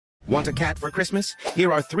Want a cat for Christmas?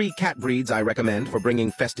 Here are 3 cat breeds I recommend for bringing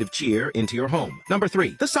festive cheer into your home. Number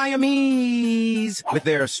 3, the Siamese! With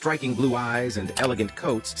their striking blue eyes and elegant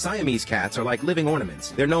coats, Siamese cats are like living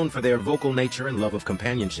ornaments. They're known for their vocal nature and love of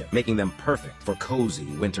companionship, making them perfect for cozy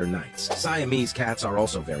winter nights. Siamese cats are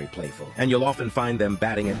also very playful, and you'll often find them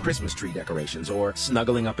batting at Christmas tree decorations or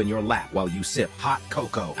snuggling up in your lap while you sip hot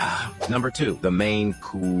cocoa. Number 2, the Maine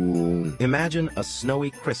Coon. Imagine a snowy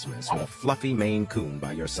Christmas with a fluffy Maine Coon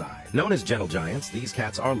by your side. Known as gentle giants, these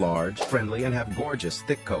cats are large, friendly, and have gorgeous,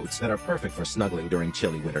 thick coats that are perfect for snuggling during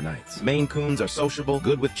chilly winter nights. Maine Coons are sociable,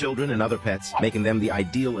 good with children and other pets, making them the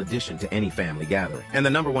ideal addition to any family gathering. And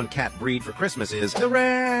the number 1 cat breed for Christmas is the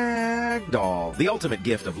Ragdoll. The ultimate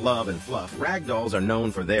gift of love and fluff, Ragdolls are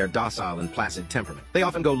known for their docile and placid temperament. They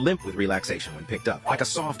often go limp with relaxation when picked up, like a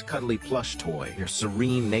soft, cuddly plush toy. Their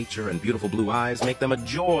serene nature and beautiful blue eyes make them a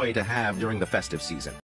joy to have during the festive season.